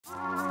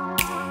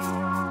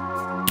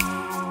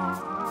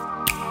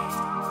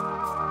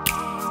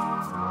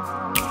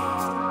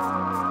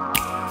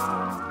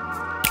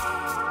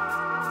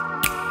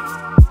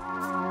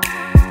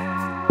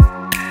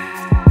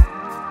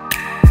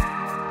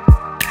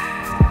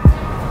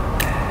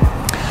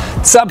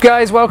What's up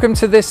guys, welcome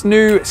to this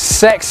new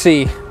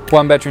sexy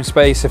one bedroom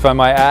space, if I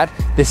might add.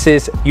 This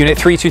is unit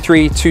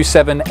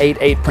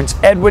 323-2788 Prince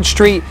Edward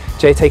Street.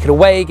 Jay, take it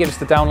away, give us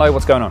the download,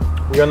 what's going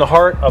on? We're in the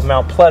heart of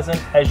Mount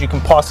Pleasant. As you can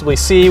possibly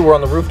see, we're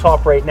on the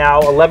rooftop right now,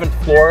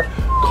 11th floor,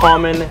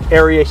 common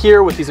area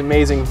here with these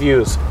amazing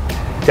views.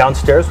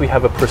 Downstairs we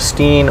have a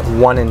pristine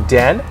one and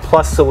den,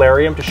 plus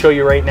solarium to show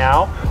you right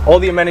now. All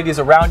the amenities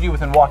around you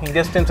within walking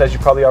distance, as you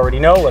probably already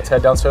know. Let's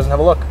head downstairs and have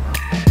a look.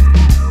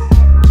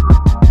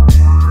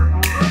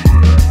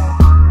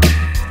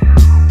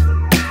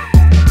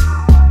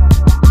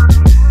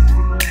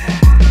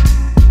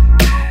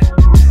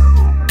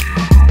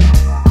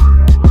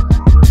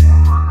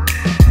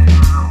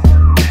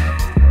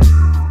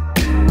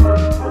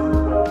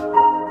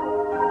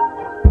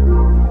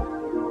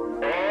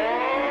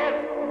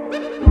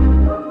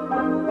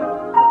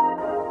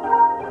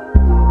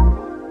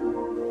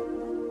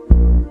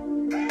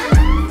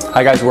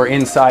 Hi guys, we're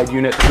inside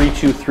unit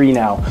 323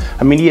 now.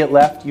 Immediate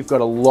left, you've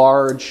got a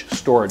large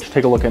storage.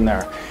 Take a look in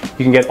there.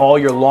 You can get all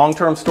your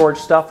long-term storage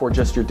stuff or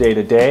just your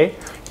day-to-day.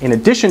 In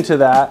addition to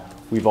that,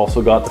 we've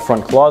also got the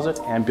front closet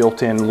and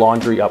built-in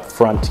laundry up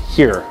front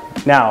here.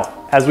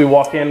 Now, as we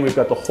walk in, we've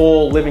got the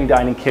whole living,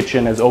 dining,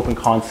 kitchen as open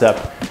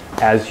concept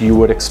as you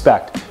would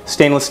expect.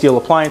 Stainless steel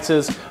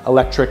appliances,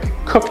 electric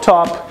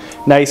cooktop,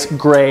 nice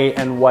gray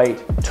and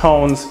white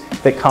tones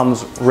that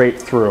comes right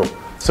through.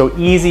 So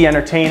easy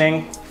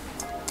entertaining.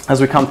 As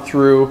we come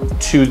through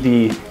to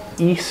the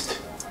east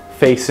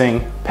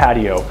facing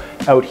patio.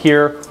 Out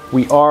here,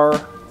 we are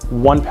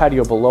one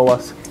patio below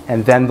us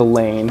and then the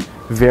lane,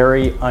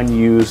 very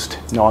unused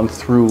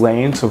non-through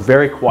lane, so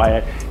very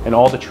quiet. And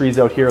all the trees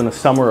out here in the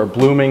summer are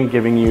blooming,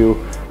 giving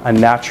you a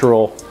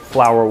natural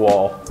flower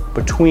wall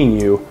between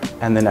you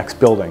and the next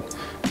building.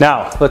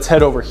 Now, let's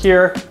head over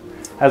here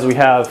as we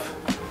have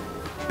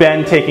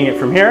Ben taking it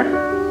from here.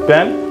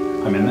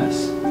 Ben? I'm in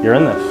this. You're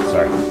in this.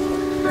 Sorry.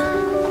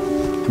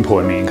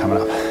 Important meeting coming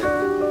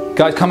up.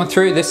 Guys, coming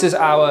through, this is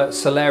our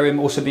solarium,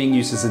 also being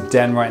used as a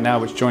den right now,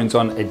 which joins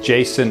on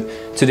adjacent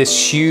to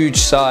this huge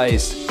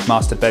sized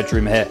master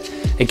bedroom here.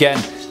 Again,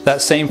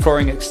 that same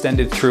flooring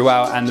extended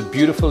throughout, and the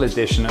beautiful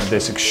addition of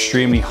this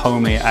extremely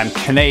homely and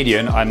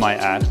Canadian, I might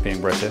add,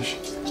 being British,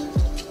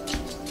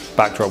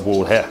 backdrop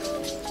wall here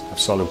of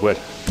solid wood.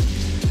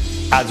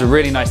 Adds a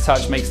really nice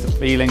touch, makes the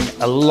feeling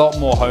a lot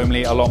more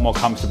homely, a lot more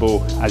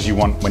comfortable as you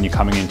want when you're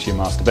coming into your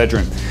master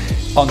bedroom.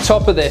 On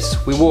top of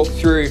this, we walk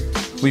through,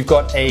 we've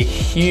got a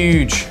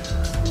huge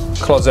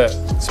closet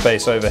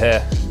space over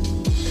here,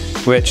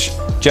 which,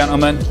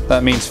 gentlemen,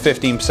 that means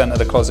 15% of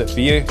the closet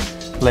for you.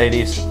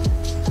 Ladies,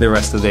 the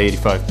rest of the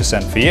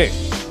 85% for you.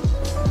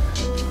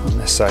 On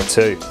this side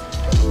too.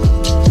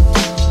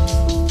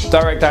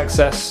 Direct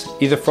access,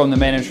 either from the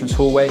main entrance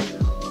hallway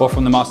or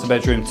from the master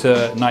bedroom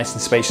to a nice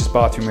and spacious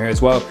bathroom here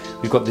as well.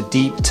 We've got the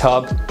deep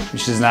tub,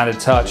 which is an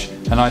added touch,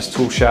 a nice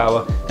tall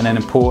shower, and then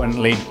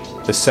importantly,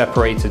 the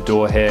separated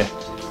door here,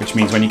 which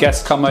means when your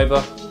guests come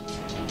over,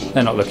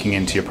 they're not looking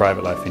into your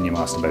private life in your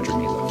master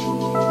bedroom either.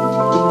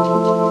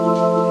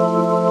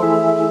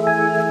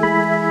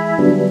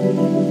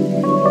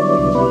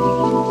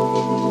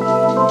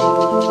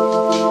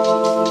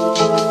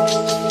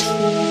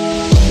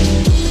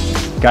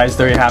 Guys,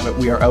 there you have it.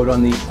 We are out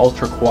on the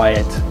ultra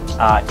quiet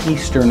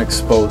eastern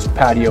exposed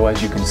patio,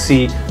 as you can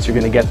see. So you're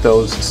going to get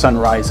those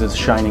sunrises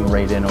shining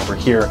right in over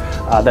here.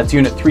 That's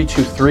unit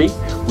 323.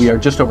 We are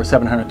just over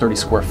 730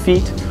 square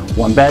feet,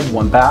 one bed,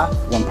 one bath,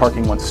 one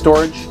parking, one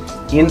storage.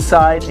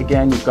 Inside,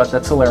 again, you've got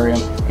that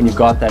solarium and you've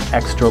got that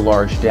extra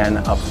large den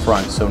up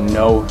front, so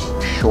no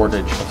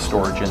shortage of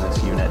storage in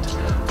this unit.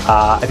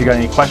 If you got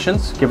any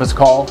questions, give us a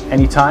call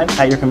anytime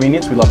at your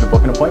convenience. We'd love to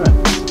book an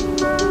appointment.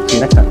 See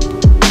you next time.